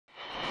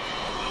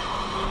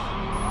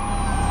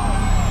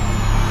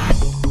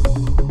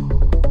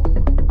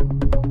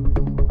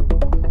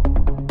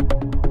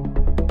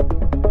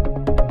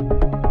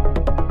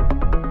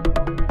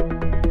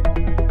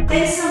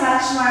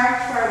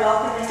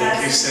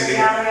Cindy.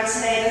 Gallery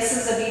today. This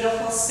is a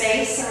beautiful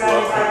space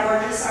surrounded by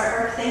gorgeous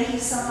artwork. Thank you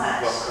so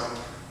much. Welcome.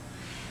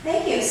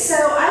 Thank you. So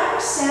I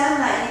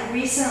understand that you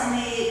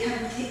recently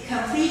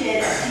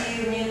completed a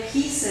few new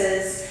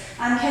pieces.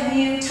 Can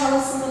you tell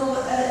us a little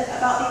bit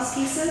about these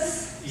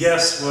pieces?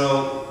 Yes,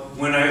 well,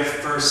 when I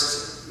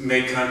first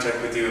made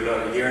contact with you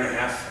about a year and a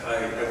half,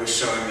 I was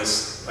showing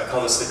this, I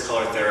call this the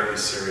color therapy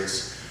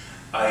series.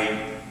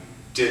 I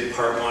did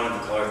part one of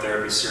the color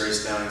therapy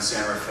series down in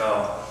San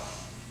Rafael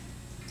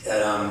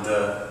at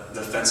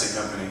the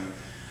fencing company,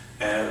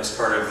 and it was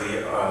part of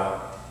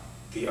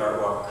the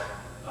art walk,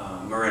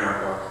 Marine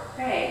art walk.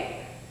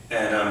 Great.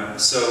 And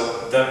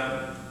so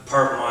that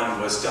part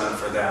one was done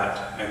for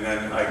that, and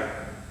then I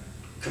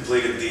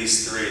completed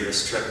these three,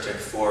 this triptych,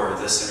 for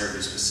this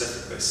interview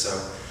specifically.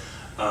 So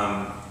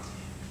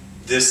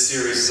this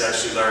series is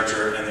actually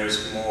larger, and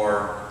there's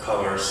more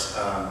colors.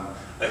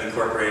 I've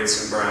incorporated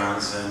some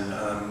browns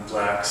and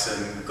blacks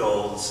and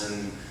golds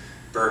and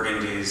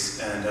burgundies,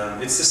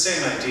 and it's the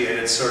same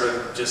idea. It's sort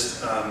of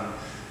just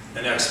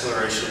an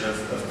exploration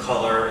of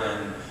color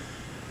and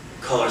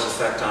color's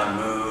effect on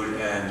mood,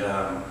 and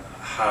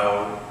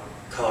how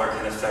color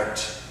can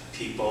affect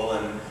people,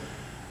 and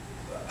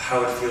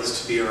how it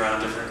feels to be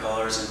around different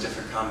colors and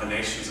different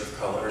combinations of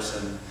colors,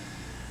 and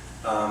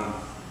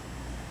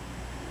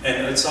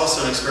it's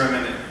also an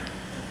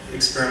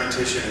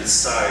experimentation in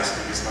size,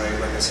 because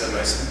like I said,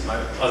 my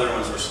other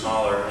ones were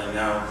smaller, and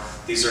now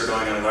these are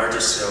going on a larger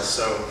scale.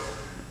 So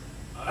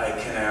I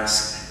can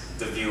ask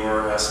the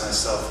viewer, ask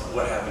myself,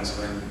 what happens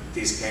when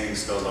these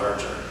paintings go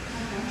larger?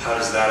 How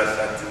does that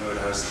affect the mood?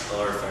 How does the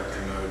color affect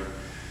the mood?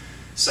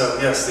 So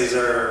yes, these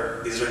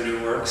are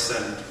new works,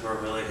 and we're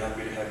really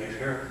happy to have you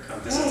here.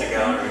 Come visit the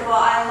gallery. Well,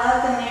 I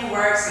love the new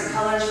works. The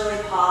colors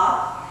really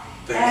pop.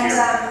 Thank you.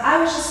 I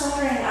was just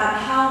wondering,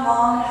 how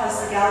long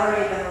has the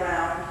gallery been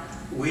around?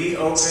 We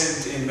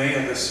opened in May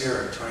of this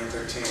year,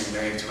 2013,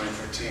 May of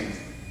 2013.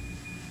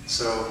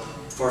 So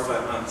 4 or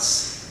 5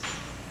 months.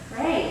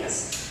 Great.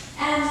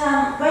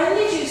 And when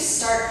did you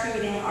start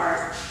creating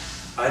art?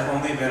 I've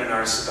only been an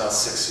artist about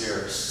 6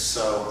 years,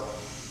 so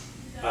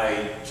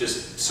I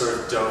just sort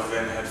of dove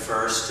in head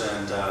first,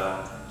 and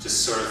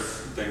just sort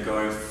of been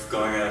going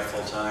at it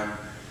full time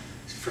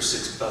for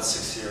about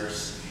 6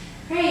 years.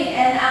 Great.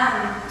 And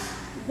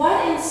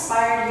what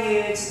inspired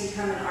you to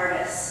become an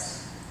artist?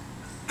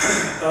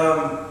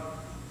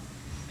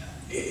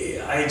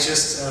 I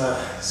just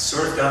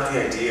sort of got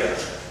the idea,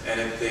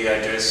 and the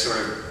idea sort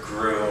of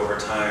grew over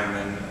time,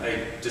 and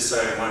I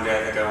decided one day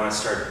I think I want to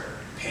start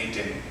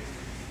painting.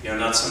 You know,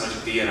 not so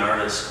much be an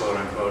artist, quote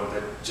unquote,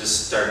 but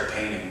just start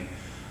painting.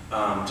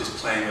 Just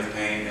playing with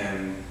paint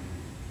and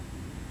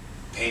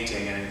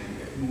painting, and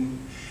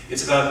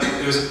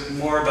it was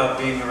more about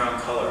being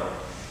around color.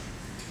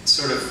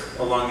 Sort of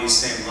along these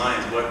same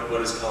lines, what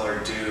does color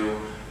do?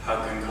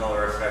 How can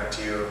color affect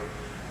you?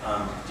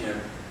 You know,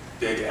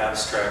 big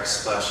abstract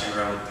splashing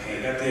around with paint.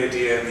 I got the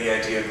idea, and the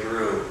idea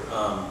grew,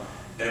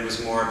 and it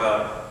was more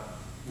about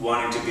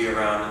wanting to be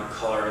around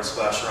color and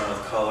splash around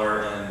with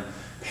color and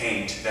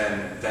paint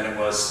than it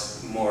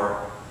was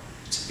more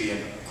to be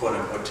quote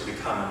unquote to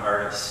become an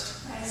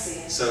artist. I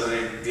see. So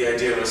the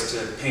idea was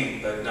to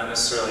paint, but not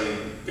necessarily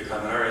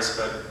become an artist,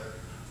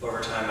 but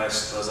over time I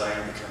suppose I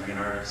am becoming an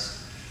artist.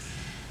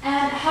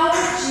 And how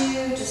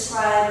would you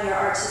describe your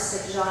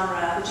artistic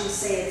genre? Would you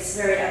say it's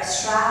very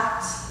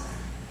abstract?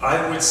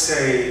 I would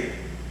say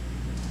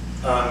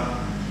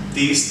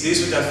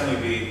these would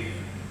definitely be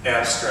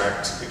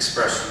abstract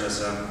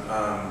expressionism.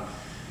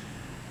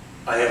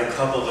 I have a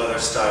couple of other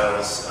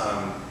styles.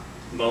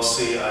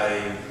 Mostly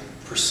I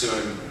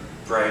pursue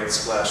bright,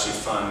 splashy,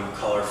 fun,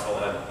 colorful,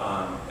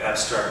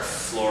 abstract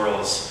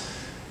florals.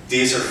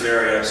 These are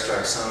very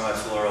abstract. Some of my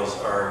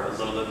florals are a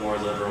little bit more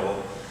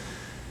literal,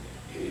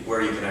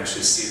 where you can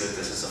actually see that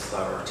this is a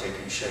flower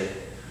taking shape.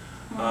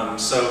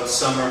 So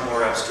some are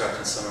more abstract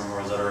and some are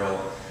more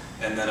literal.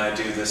 And then I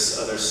do this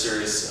other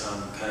series,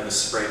 kind of a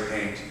spray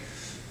paint.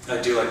 I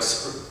do like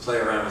to play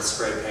around with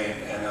spray paint,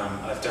 and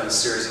I've done a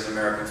series of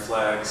American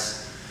flags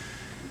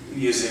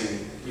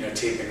using, you know,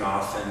 taping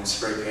off and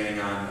spray painting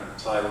on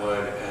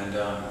plywood, and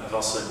I've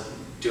also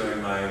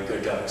doing my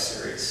Good Dog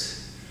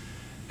series.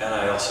 And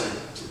I also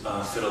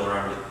fiddle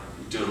around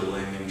with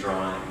doodling and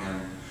drawing,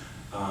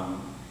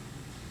 and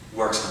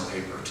works on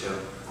paper too.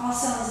 All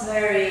sounds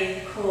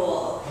very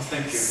cool. Well,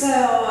 thank you.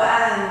 So,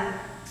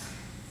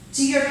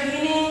 do your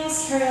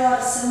paintings carry a lot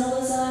of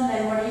symbolism,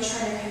 and what are you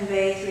trying to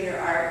convey through your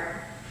art?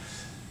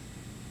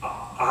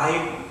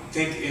 I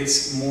think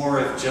it's more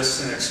of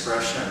just an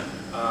expression,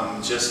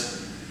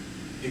 just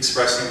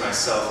expressing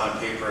myself on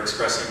paper,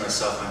 expressing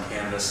myself on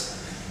canvas.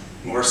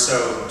 More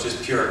so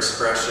just pure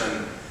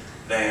expression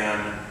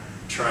than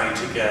trying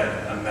to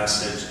get a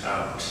message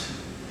out.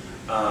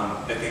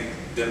 I think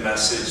the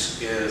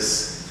message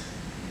is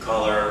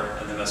color,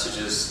 and the message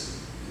is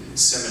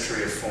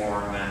symmetry of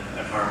form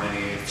and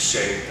harmony of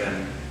shape,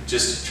 and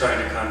just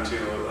trying to come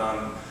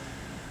to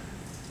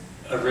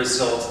a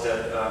result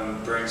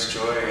that brings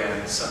joy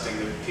and something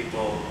that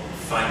people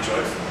find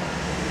joyful.